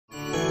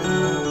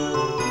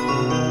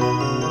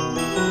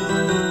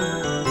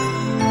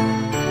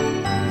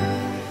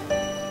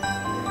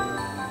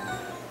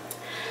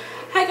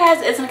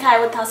guys, it's Nakai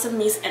with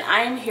HouseOFMeis, and I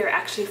am here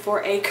actually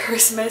for a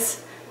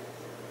Christmas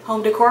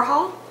home decor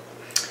haul.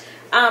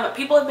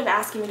 People have been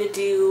asking me to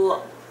do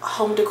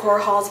home decor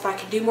hauls if I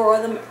can do more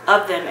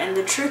of them, and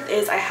the truth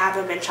is I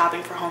haven't been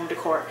shopping for home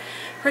decor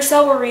for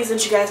several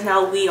reasons. You guys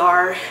know we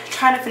are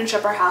trying to finish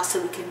up our house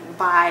so we can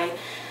buy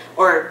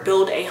or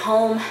build a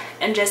home,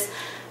 and just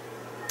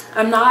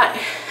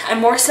I'm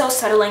more so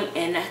settling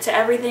into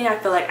everything. I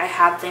feel like I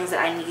have things that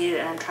I need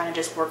and I'm trying to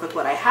just work with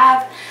what I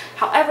have.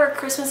 However,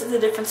 Christmas is a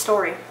different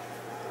story.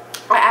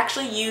 I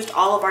actually used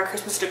all of our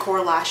Christmas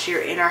decor last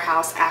year in our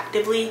house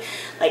actively.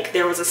 Like,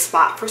 there was a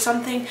spot for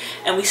something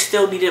and we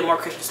still needed more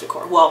Christmas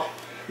decor. Well,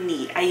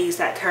 I use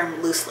that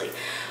term loosely.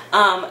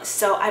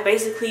 So I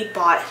basically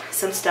bought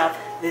some stuff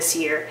this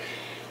year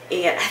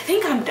and I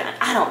think I'm done.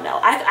 I don't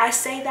know. I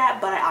say that,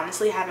 but I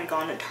honestly haven't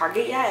gone to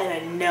Target yet, and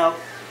I know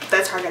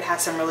that Target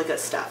has some really good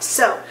stuff.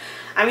 So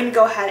I'm going to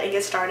go ahead and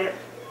get started.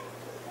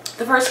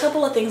 The first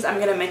couple of things I'm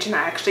going to mention I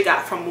actually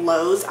got from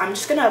Lowe's. I'm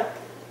just going to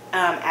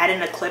add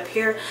in a clip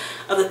here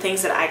of the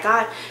things that I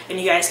got and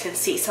you guys can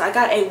see. So I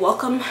got a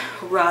welcome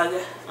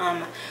rug.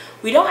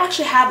 We don't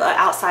actually have an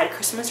outside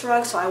Christmas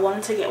rug, so I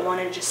wanted to get one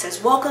and it just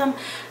says welcome.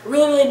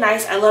 Really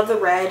nice. I love the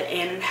red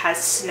and it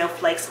has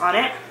snowflakes on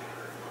it.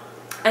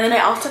 And then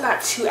I also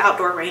got 2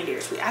 outdoor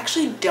reindeers. We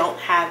actually don't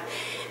have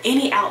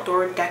any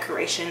outdoor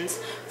decorations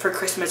for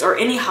Christmas or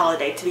any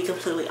holiday, to be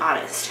completely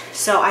honest.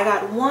 So I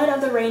got one of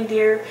the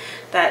reindeer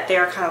that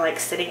they're kind of like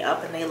sitting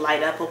up and they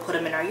light up. We'll put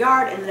them in our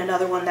yard, and then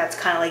another one that's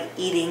kind of like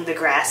eating the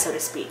grass, so to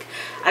speak.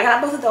 I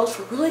got both of those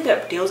for really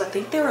good deals. I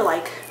think they were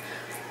like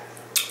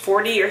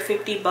 40 or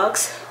 50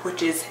 bucks,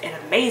 which is an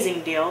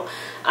amazing deal.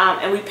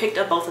 And we picked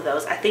up both of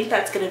those. I think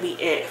that's going to be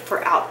it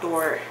for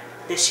outdoor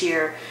this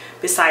year,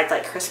 besides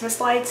like Christmas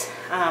lights.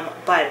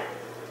 But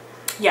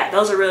yeah,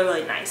 those are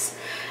really nice.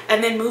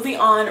 And then moving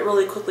on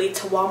really quickly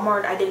to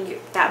Walmart. I didn't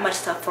get that much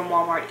stuff from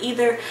Walmart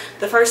either.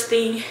 The first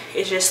thing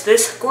is just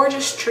this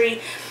gorgeous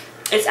tree.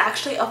 It's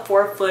actually a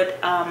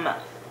 4-foot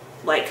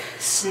like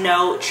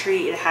snow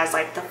tree. It has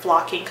like the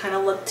flocking kind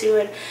of look to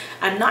it.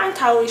 I'm not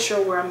entirely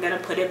sure where I'm gonna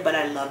put it, but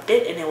I loved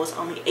it, and it was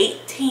only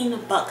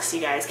 18 bucks,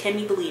 you guys. Can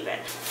you believe it?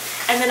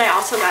 And then I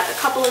also got a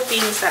couple of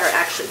things that are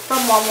actually from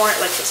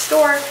Walmart, like the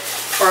store,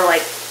 or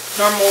like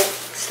normal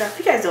stuff.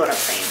 You guys know what I'm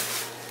saying.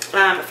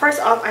 First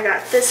off, I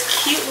got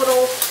this cute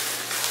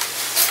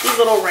these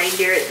little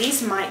reindeer.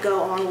 These might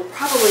go on, will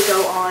probably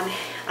go on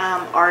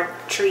our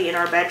tree in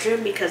our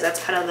bedroom, because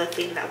that's kind of the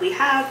thing that we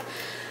have.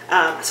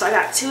 So I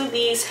got 2 of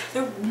these.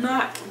 They're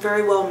not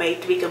very well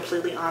made, to be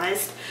completely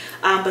honest,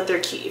 but they're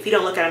cute if you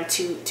don't look at them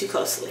too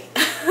closely.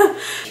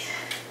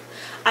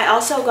 I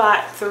also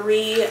got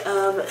 3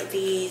 of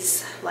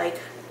these,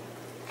 like,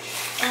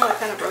 oh, I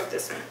kind of broke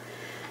this one.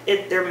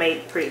 They're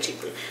made pretty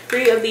cheaply.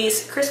 3 of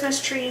these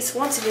Christmas trees.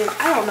 Once again,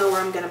 I don't know where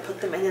I'm going to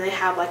put them. And then they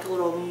have like a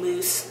little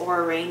moose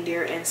or a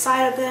reindeer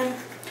inside of them.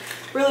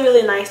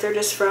 Really nice. They're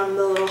just from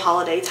the little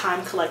holiday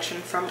time collection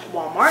from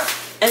Walmart.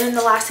 And then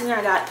the last thing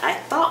I got, I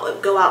thought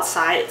would go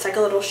outside. It's like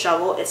a little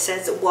shovel. It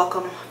says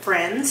welcome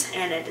friends.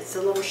 And it's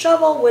a little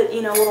shovel with,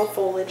 you know, little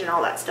foliage and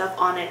all that stuff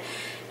on it.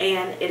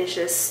 And it is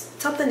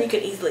just something you can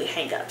easily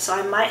hang up. So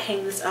I might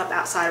hang this up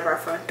outside of our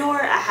front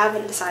door. I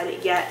haven't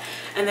decided yet.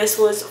 And this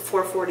was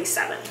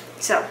 $4.47.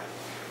 So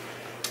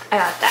I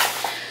got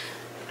that.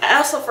 I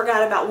also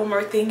forgot about one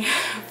more thing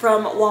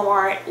from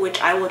Walmart, which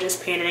I will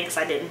just pan it in because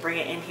I didn't bring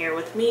it in here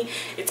with me.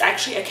 It's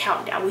actually a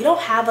countdown. We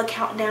don't have a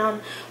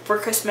countdown for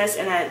Christmas,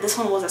 and this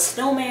one was a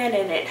snowman,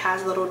 and it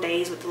has little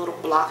days with the little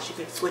blocks you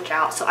can switch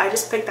out. So I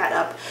just picked that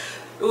up.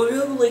 It was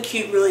really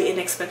cute, really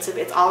inexpensive.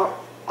 It's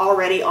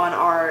already on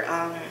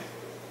our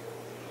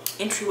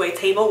entryway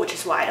table, which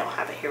is why I don't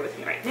have it here with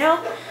me right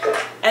now.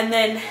 And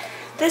then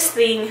this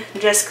thing,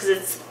 just because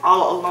it's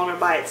all alone or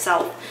by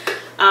itself,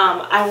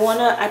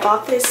 I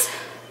bought this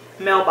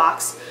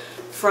mailbox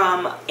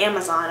from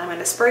Amazon. I'm going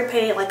to spray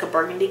paint it like a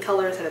burgundy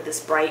color instead of this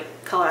bright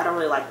color. I don't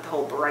really like the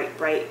whole bright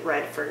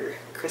red for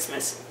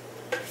Christmas.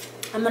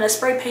 I'm going to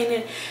spray paint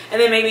it and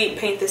then maybe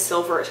paint this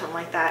silver or something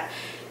like that,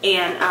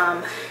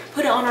 and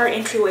put it on our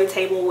entryway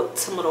table with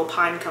some little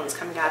pine cones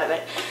coming out of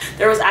it.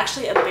 There was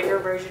actually a bigger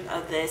version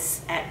of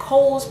this at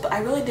Kohl's, but I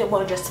really didn't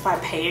want to justify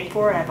paying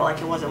for it. I felt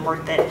like it wasn't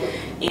worth it,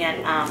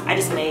 and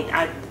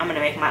I'm gonna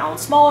make my own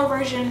smaller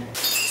version.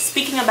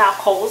 Speaking about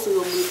Kohl's, we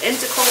will move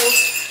into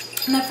Kohl's.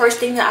 And the first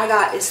thing that I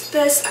got is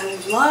this. I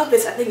love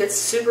this. I think it's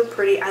super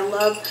pretty. I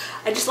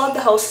just love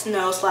the whole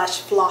snow /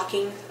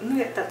 flocking, I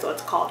think that's what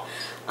it's called,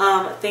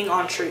 thing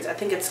on trees. I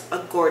think it's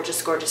a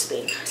gorgeous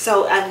thing.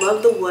 So I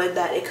love the wood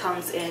that it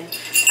comes in.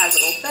 It has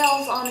little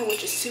bells on it,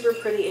 which is super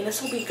pretty, and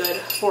this will be good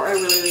for a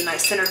really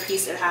nice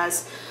centerpiece. It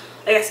has,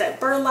 like I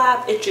said,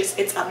 burlap.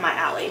 It's up my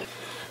alley.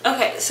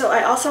 Okay, so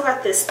I also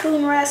got this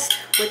spoon rest,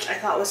 which I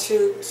thought was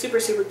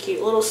super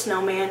cute. Little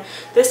snowman.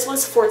 This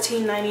was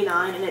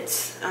 $14.99, and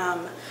it's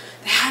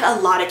they had a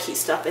lot of cute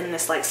stuff in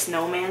this like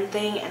snowman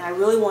thing, and I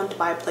really wanted to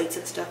buy plates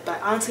and stuff,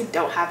 but I honestly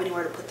don't have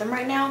anywhere to put them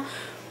right now.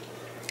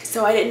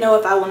 So I didn't know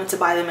if I wanted to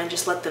buy them and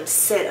just let them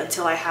sit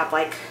until I have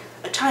like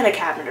a china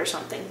cabinet or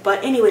something.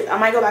 But anyway, I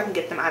might go back and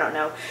get them, I don't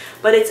know.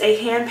 But it's a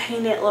hand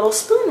painted little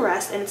spoon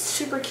rest and it's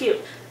super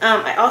cute.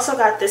 I also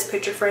got this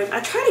picture frame. I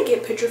try to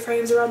get picture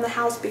frames around the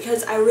house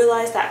because I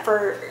realized that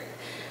for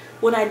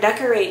when I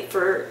decorate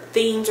for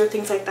themes or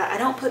things like that, I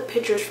don't put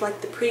pictures for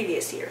like the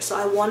previous year. So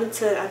I wanted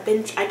to, I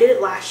did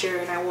it last year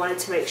and I wanted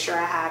to make sure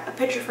I had a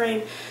picture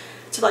frame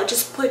to like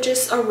just put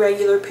just a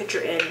regular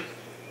picture in.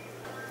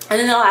 And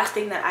then the last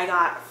thing that I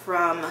got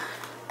from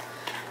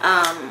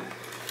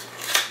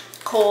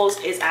Kohl's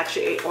is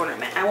actually an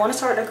ornament. I want to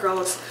start a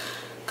girls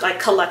like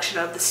collection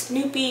of the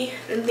Snoopy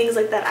and things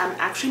like that. I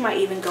actually might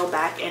even go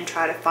back and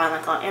try to find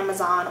like on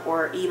Amazon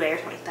or eBay or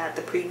something like that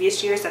the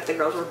previous years that the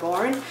girls were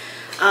born.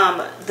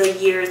 The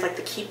years like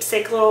the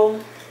keepsake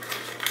little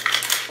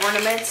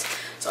ornaments.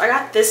 So I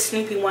got this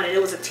Snoopy one and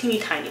it was a teeny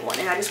tiny one,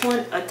 and I just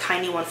want a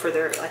tiny one for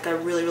their like a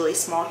really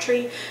small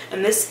tree.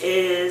 And this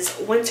is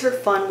Winter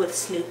Fun with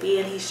Snoopy,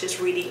 and he's just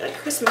reading a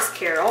Christmas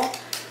carol.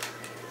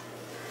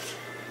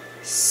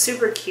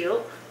 Super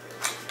cute.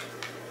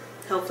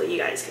 Hopefully you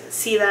guys can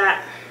see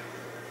that.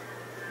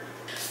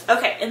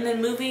 Okay, and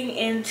then moving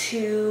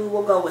into,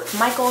 we'll go with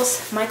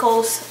Michael's.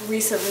 Michael's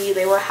recently,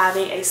 they were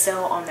having a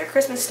sale on their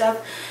Christmas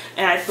stuff,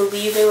 and I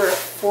believe they were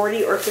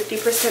 40 or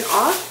 50%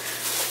 off.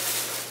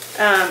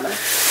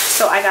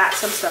 So I got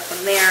some stuff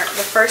from there.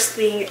 The first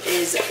thing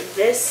is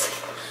this,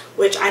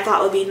 which I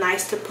thought would be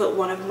nice to put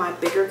one of my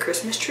bigger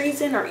Christmas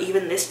trees in, or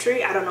even this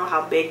tree. I don't know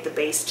how big the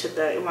base to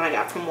the one I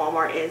got from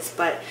Walmart is,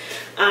 but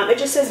it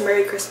just says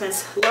Merry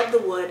Christmas. Love the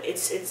wood.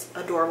 It's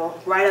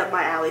adorable. Right up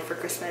my alley for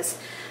Christmas.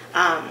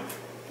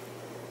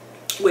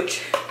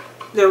 Which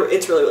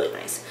it's really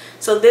nice.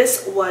 So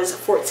this was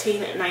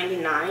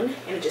 $14.99,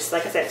 and it just,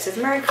 like I said, it says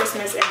Merry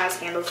Christmas. It has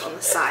handles on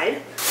the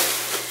side.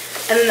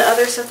 And then the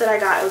other stuff that I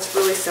got, it was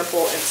really simple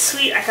and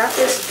sweet. I got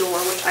this door,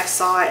 which I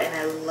saw it and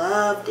I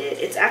loved it.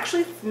 It's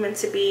actually meant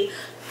to be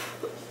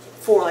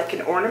for like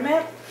an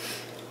ornament,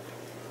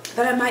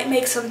 but I might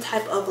make some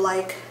type of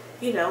like,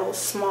 you know,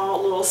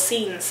 small little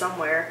scene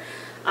somewhere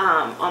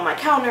on my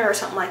counter or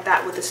something like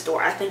that with this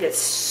door. I think it's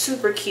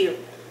super cute.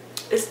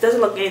 It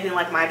doesn't look anything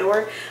like my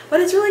door,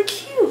 but it's really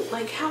cute.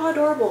 Like, how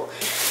adorable.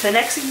 The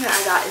next thing that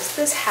I got is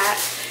this hat,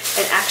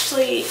 and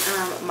actually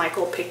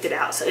Michael picked it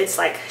out. So it's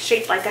like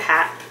shaped like a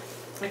hat,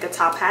 like a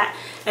top hat,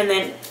 and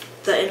then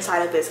the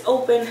inside of it is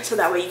open, so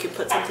that way you can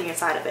put something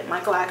inside of it.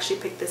 Michael actually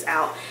picked this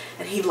out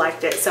and he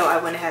liked it, so I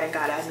went ahead and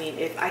got it. I mean,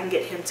 if I can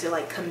get him to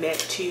like commit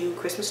to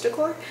Christmas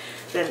decor,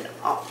 then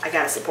I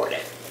gotta support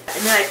it.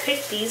 And then I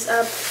picked these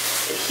up,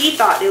 and he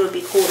thought it would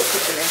be cool to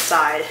put them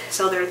inside.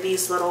 So they're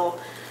these little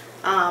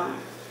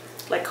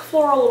like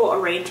floral little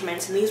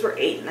arrangements, and these were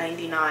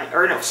 $8.99,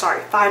 or no,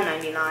 sorry,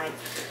 $5.99,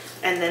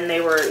 and then they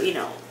were, you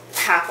know,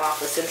 half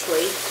off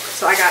essentially.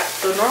 So I got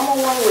the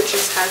normal one, which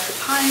just has the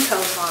pine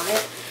cones on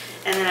it,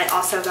 and then I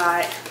also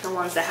got the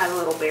ones that had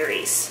little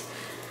berries.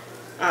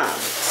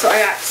 So I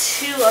got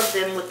two of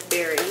them with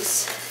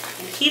berries,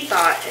 and he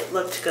thought it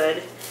looked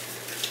good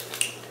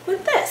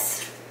with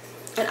this,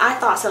 and I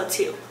thought so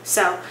too.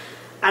 So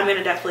I'm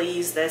gonna definitely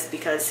use this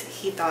because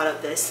he thought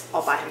of this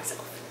all by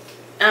himself.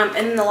 And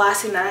then the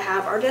last thing that I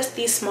have are just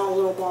these small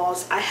little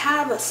balls. I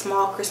have a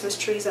small Christmas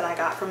trees that I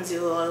got from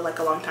Zula like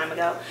a long time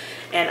ago,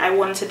 and I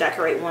wanted to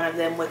decorate one of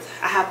them with,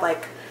 I have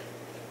like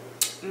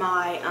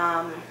my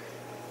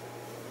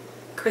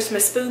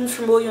Christmas spoons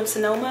from Williams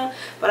Sonoma,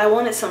 but I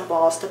wanted some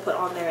balls to put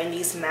on there, and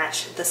these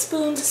match the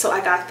spoons, so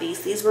I got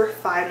these. These were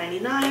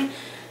 $5.99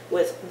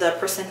 with the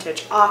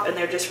percentage off, and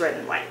they're just red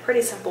and white.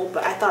 Pretty simple,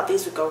 but I thought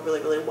these would go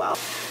really well.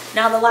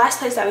 Now the last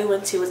place that we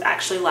went to was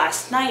actually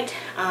last night,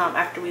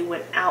 after we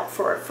went out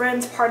for a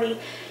friend's party,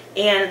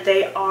 and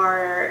they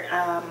are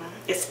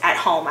it's at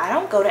home. I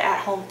don't go to at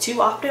home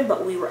too often,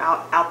 but we were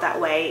out that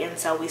way, and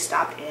so we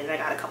stopped in and I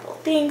got a couple of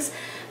things,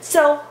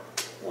 so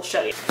we'll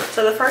show you.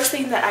 So the first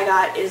thing that I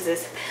got is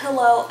this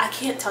pillow. I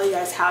can't tell you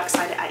guys how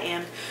excited I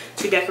am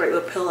to decorate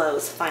with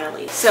pillows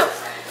finally. So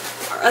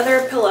our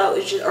other pillow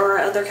is just, or our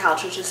other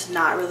couch was just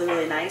not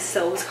really nice,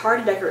 so it was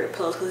hard to decorate with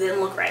pillows because it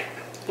didn't look right.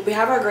 But we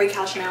have our gray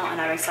couch now, and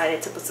I'm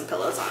excited to put some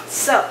pillows on.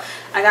 So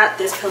I got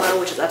this pillow,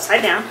 which is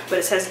upside down, but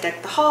it says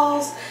deck the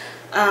halls,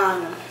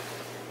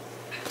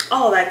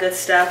 all of that good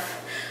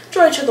stuff,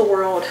 joy to the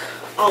world,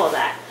 all of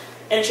that.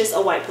 And it's just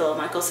a white pillow.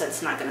 Michael said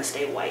it's not going to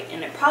stay white,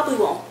 and it probably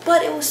won't,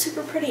 but it was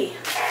super pretty.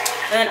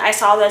 And then I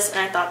saw this and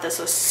I thought this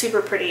was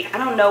super pretty. I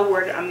don't know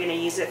where I'm going to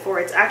use it for.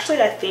 It's actually,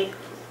 I think,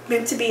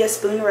 meant to be a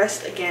spoon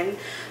rest again,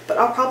 but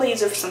I'll probably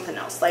use it for something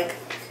else, like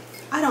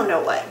I don't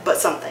know what, but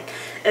something.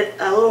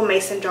 A little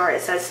mason jar.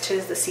 It says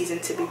 'tis the season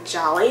to be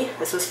jolly.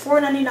 This was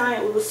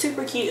 $4.99. It was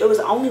super cute. It was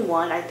the only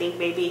one. I think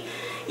maybe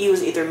it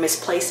was either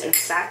misplaced and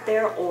sat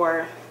there,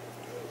 or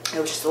it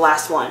was just the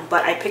last one,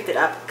 but I picked it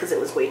up because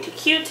it was way too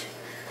cute.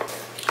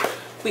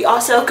 We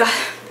also got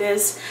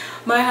this.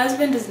 My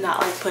husband does not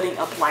like putting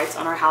up lights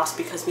on our house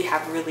because we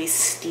have really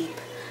steep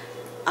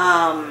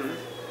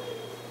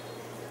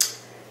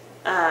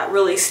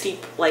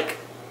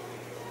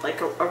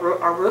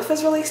our roof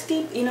is really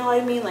steep, you know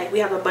what I mean? Like, we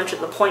have a bunch of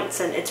the points,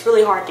 and it's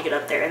really hard to get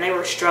up there, and they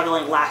were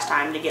struggling last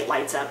time to get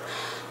lights up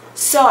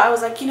So I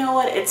was like, you know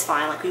what, it's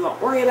fine, like we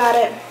won't worry about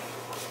it.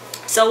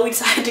 So we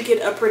decided to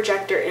get a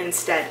projector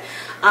instead.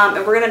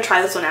 And we're gonna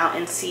try this one out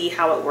and see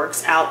how it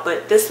works out.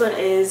 But this one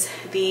is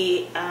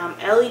the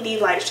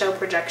LED light show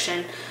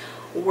projection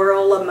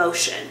whirl of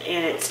motion,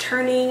 and it's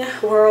turning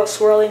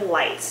swirling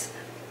lights.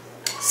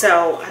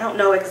 So I don't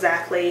know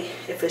exactly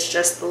if it's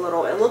just the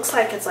little, it looks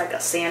like it's like a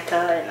Santa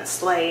and a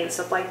sleigh and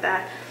stuff like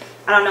that.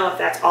 I don't know if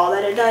that's all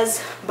that it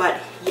does,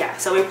 but yeah,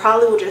 so we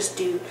probably will just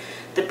do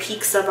the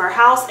peaks of our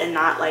house and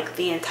not like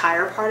the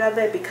entire part of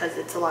it because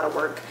it's a lot of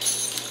work.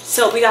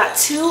 So we got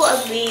 2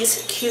 of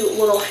these cute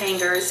little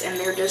hangers, and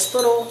they're just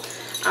little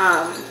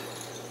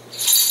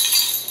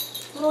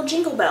little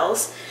jingle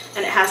bells,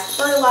 and it has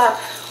burlap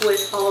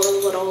with all the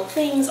little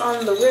things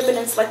on the ribbon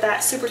and stuff like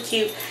that. Super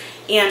cute.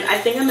 And I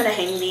think I'm gonna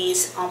hang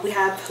these on, we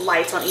have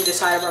lights on either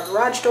side of our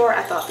garage door.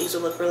 I thought these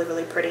would look really,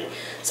 really pretty,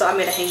 so I'm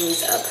gonna hang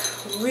these up.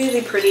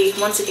 Really pretty.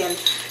 Once again,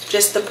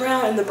 just the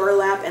brown and the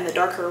burlap and the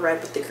darker red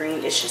with the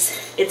green. It's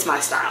just, it's my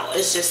style.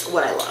 It's just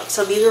what I love.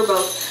 So these are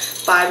both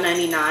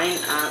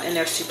 $5.99, and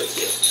they're super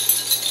cute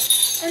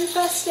and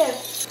festive.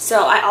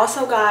 So I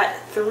also got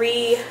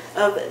 3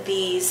 of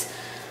these,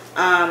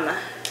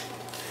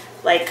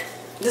 like,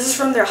 this is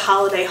from their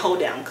holiday hold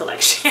down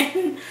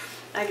collection.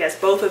 I guess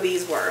both of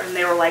these were, and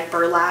they were like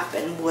burlap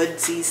and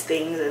woodsies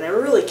things, and they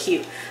were really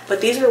cute. But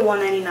these are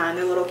 $1.99.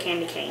 They're little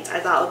candy canes. I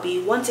thought would be,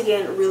 once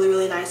again, really,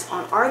 really nice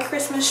on our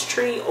Christmas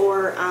tree,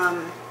 or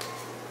on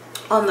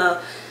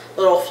the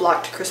little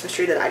flocked Christmas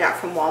tree that I got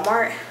from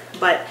Walmart.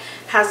 But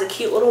has a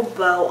cute little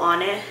bow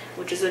on it,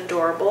 which is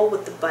adorable,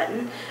 with the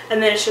button,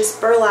 and then it's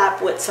just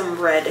burlap with some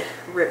red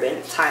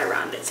ribbon tied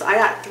around it. So I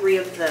got 3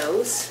 of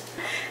those.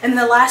 And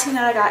the last thing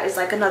that I got is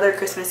like another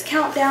Christmas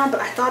countdown,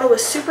 but I thought it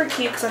was super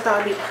cute because I thought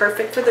it would be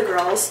perfect for the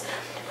girls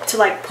to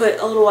like put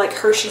a little like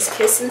Hershey's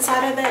Kiss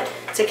inside of it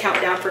to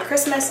count down for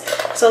Christmas.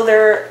 So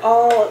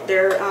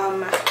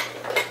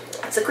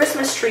it's a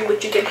Christmas tree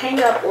which you can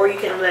hang up or you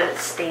can let it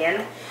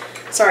stand.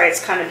 Sorry,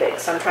 it's kind of big,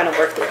 so I'm trying to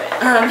work through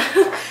it.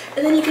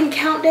 And then you can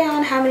count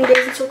down how many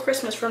days until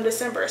Christmas from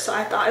December. So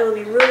I thought it would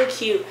be really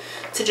cute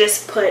to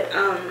just put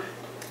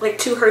like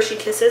 2 Hershey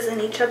Kisses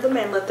in each of them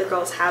and let the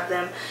girls have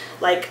them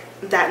like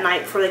that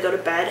night before they go to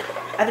bed.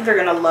 I think they're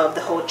gonna love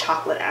the whole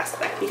chocolate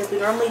aspect because we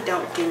normally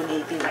don't do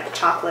anything like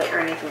chocolate or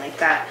anything like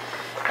that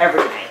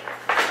every night.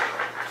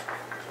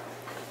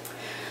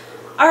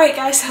 Alright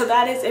guys, so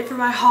that is it for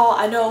my haul.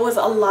 I know it was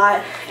a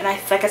lot, and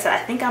like I said, I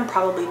think I'm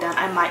probably done.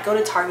 I might go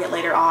to Target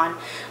later on,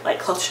 like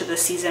closer to the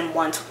season,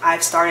 once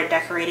I've started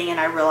decorating and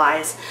I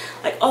realize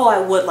like, oh,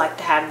 I would like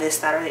to have this,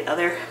 that, or the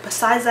other.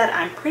 Besides that,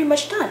 I'm pretty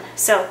much done.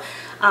 So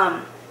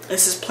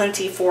this is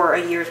plenty for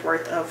a year's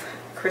worth of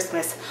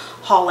Christmas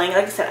hauling.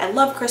 Like I said, I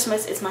love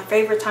Christmas. It's my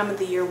favorite time of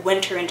the year.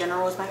 Winter in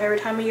general is my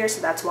favorite time of year,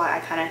 so that's why I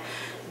kind of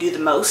do the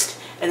most.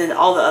 And then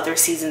all the other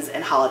seasons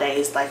and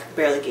holidays, like,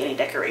 barely get any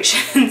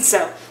decorations.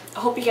 So I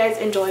hope you guys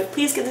enjoyed.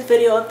 Please give this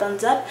video a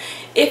thumbs up.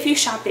 If you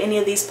shopped at any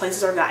of these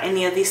places or got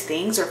any of these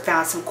things or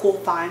found some cool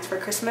finds for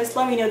Christmas,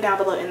 let me know down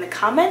below in the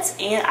comments,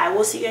 and I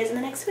will see you guys in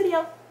the next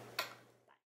video.